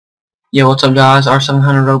Yo, what's up guys,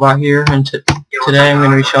 R700 Robot here, and today I'm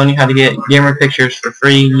going to be showing you how to get gamer pictures for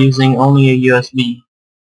free using only a USB.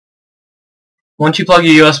 Once you plug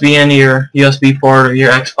your USB into your USB port of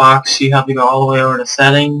your Xbox, you have to go all the way over to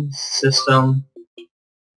Settings, System,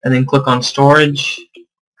 and then click on Storage.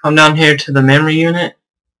 Come down here to the memory unit,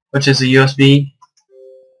 which is the USB,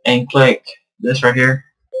 and click this right here.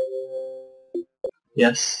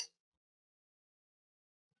 Yes.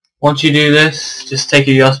 Once you do this, just take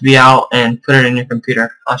your USB out and put it in your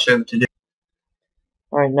computer. I'll show you what to do.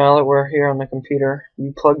 Alright, now that we're here on the computer,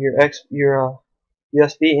 you plug your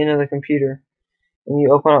USB into the computer, and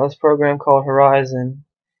you open up this program called Horizon.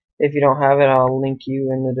 If you don't have it, I'll link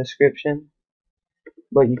you in the description.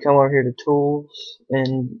 But you come over here to Tools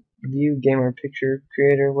and View Gamer Picture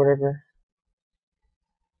Creator, whatever.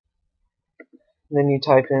 Then you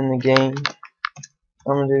type in the game.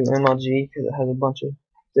 I'm gonna do MLG because it has a bunch of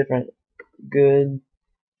different good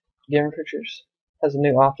gamer pictures. Has a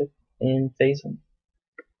new optic and phasing,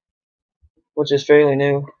 which is fairly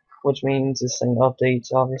new, which means this thing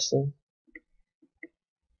updates, obviously.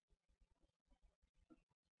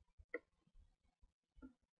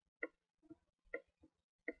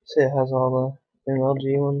 See, it has all the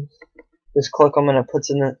MLG ones. Just click them and it puts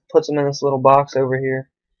them in this little box over here,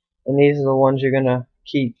 and these are the ones you're gonna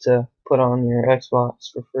keep to put on your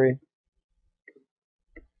Xbox for free.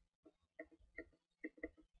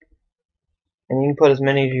 And you can put as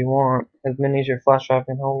many as you want, as many as your flash drive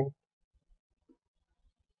can hold.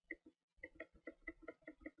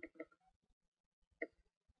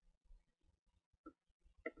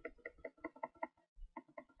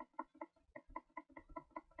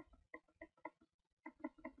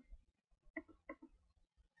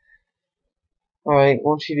 Alright,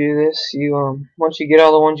 once you do this, once you get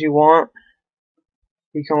all the ones you want,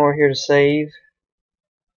 you come over here to save,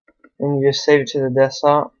 and you just save it to the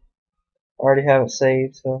desktop. I already have it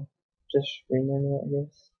saved, so just rename it, I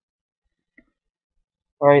guess.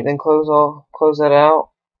 Alright, then close that out,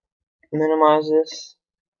 minimize this,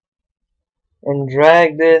 and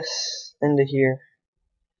drag this into here.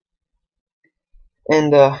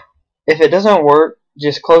 And if it doesn't work,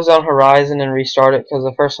 just close down Horizon and restart it, because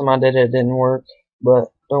the first time I did it, it didn't work.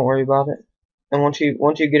 But don't worry about it. And once you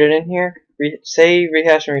get it in here, save,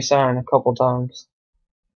 rehash, and resign a couple times,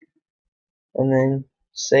 and then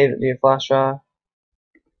save it to your flash drive.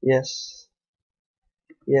 Yes.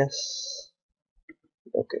 Yes.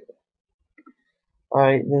 Okay.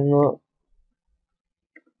 Alright, then look.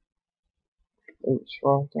 Oops,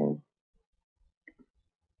 wrong thing.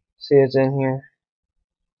 See, it's in here.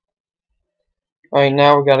 Alright,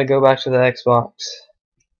 now we gotta go back to the Xbox.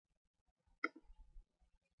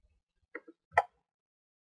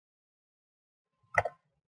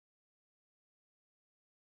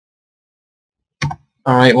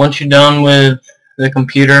 Alright, once you're done with the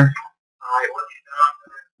computer,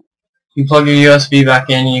 you plug your USB back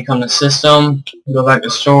in, and you come to System, you go back to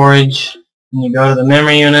Storage, and you go to the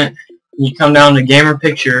memory unit, and you come down to Gamer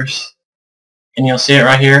Pictures, and you'll see it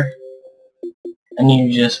right here, and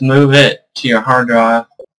you just move it to your hard drive.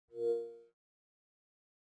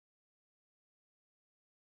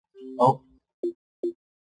 Oh,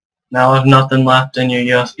 now there's nothing left in your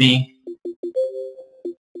USB.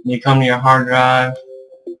 You come to your hard drive,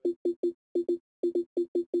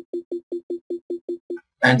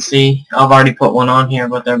 and see, I've already put one on here,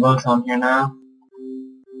 but they're both on here now.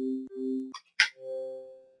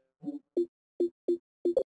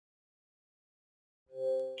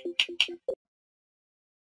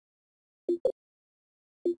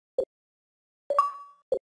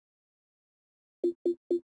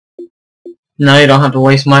 Now you don't have to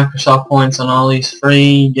waste Microsoft points on all these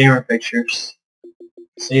free gamer pictures.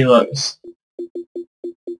 See, look.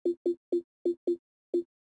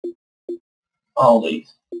 All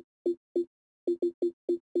these.